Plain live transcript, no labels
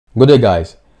Good day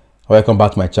guys, welcome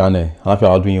back to my channel. I hope you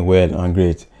are doing well and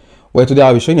great. Well, today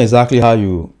I'll be showing exactly how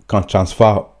you can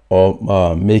transfer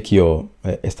or make your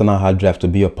external hard drive to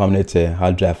be your permanent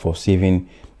hard drive for saving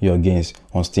your games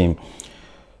on Steam.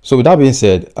 So with that being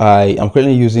said, I am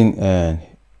currently using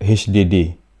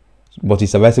HDD, but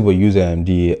it's advisable to use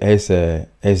the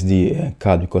SSD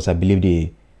card because I believe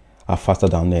they are faster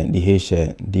than the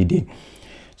HDD.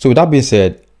 So with that being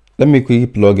said, let me quickly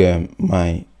plug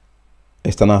my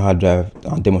external hard drive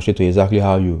and demonstrate to you exactly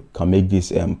how you can make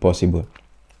this possible.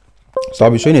 So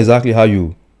I'll be showing exactly how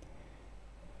you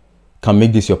can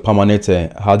make this your permanent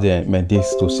hard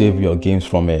disk to save your games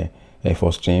from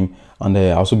for stream, and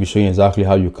I'll also be showing exactly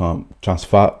how you can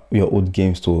transfer your old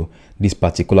games to this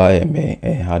particular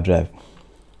hard drive.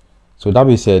 So that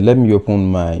being said, let me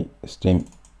open my Steam.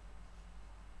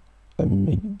 Let me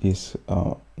make this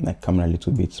my camera a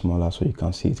little bit smaller so you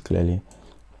can see it clearly.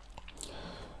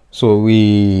 So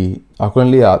we are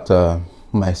currently at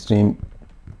my Stream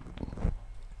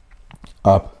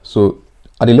app. So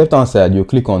at the left hand side, you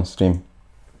click on Stream.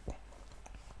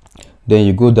 Then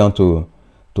you go down to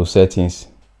settings.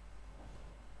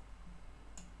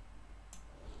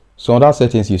 So under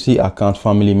settings, you see account,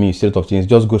 family, me, set of things.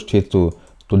 Just go straight to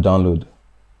download.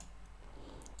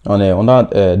 And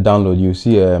under download, you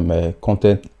see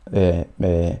content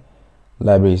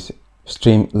libraries,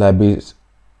 stream libraries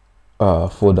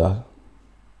folder.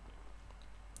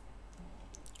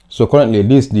 So currently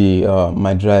this is the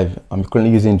my drive. I'm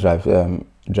currently using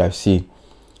drive C.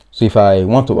 So if I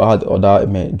want to add other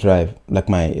drive like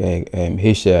my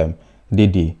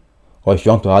HDD, or if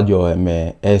you want to add your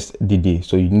SDD,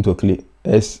 so you need to click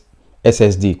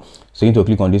SSD, so you need to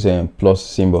click on this plus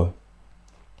symbol.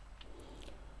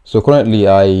 So currently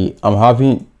I am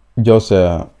having just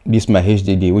this my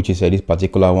HDD, which is this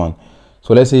particular one.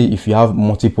 So let's say if you have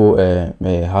multiple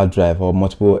hard drive or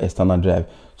multiple external drive,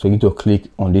 so you need to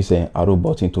click on this arrow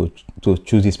button to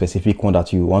choose the specific one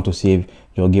that you want to save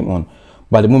your game on.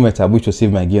 But at the moment I wish to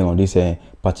save my game on this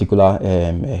particular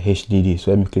HDD, so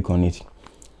let me click on it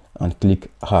and click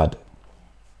hard.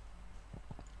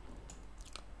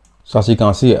 So as you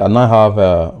can see, I now have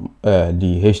the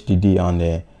HDD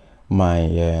and my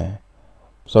the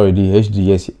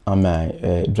HDS and my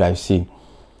drive C.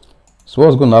 So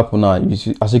what's going to happen now?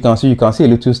 As you can see a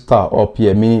little star up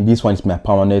here, meaning this one is my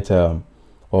permanent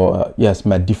yes,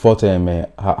 my default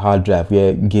hard drive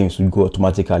where games will go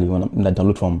automatically when I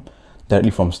download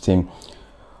directly from Steam.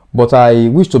 But I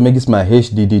wish to make this my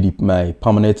HDD, my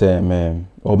permanent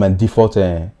or my default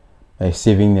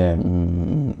saving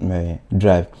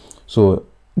drive. So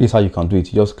this is how you can do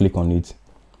it. You just click on it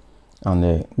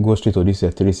and go straight to this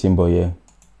 3 symbol here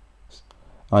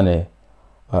and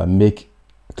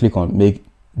click on make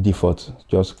default.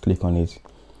 Just click on it.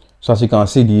 So as you can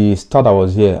see, the star that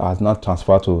was here has now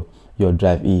transferred to your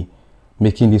drive E,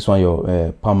 making this one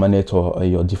your permanent or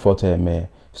your default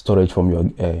storage from your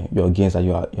games that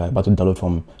you are about to download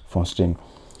from Steam.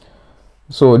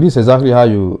 So this is exactly how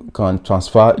you can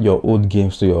transfer your old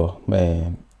games to your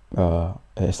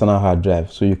external hard drive.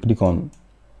 So you click on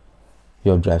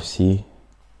your drive C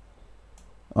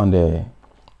and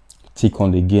tick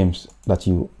on the games that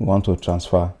you want to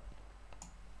transfer.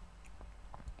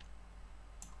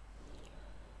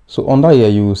 So under here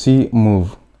you will see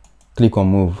move. Click on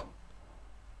move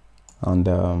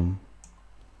and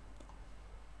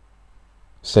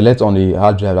select on the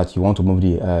hard drive that you want to move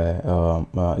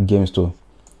the games to,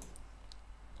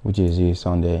 which is this,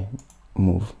 and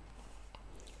move.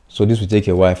 So this will take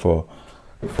a while for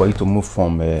you to move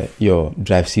from your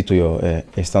drive C to your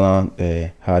external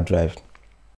hard drive.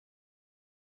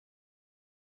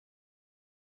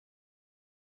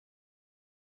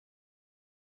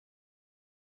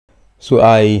 So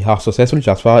I have successfully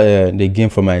transferred the game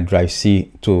from my drive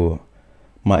C to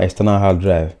my external hard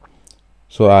drive.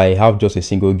 So I have just a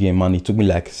single game, and it took me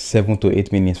like 7 to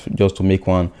 8 minutes just to make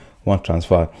one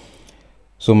transfer.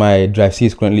 So my drive C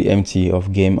is currently empty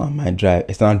of game, and my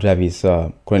external drive is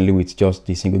currently with just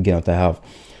the single game that I have.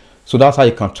 So that's how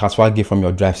you can transfer game from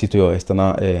your drive C to your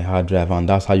external hard drive, and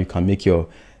that's how you can make your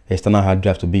external hard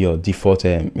drive to be your default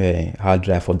hard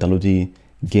drive for downloading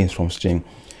games from Steam.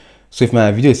 So if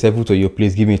my video is helpful to you,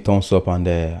 please give me a thumbs up and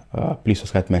please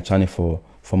subscribe to my channel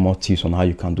for more tips on how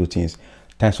you can do things.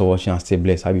 Thanks for watching and stay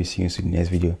blessed. I will see you in the next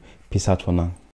video. Peace out for now.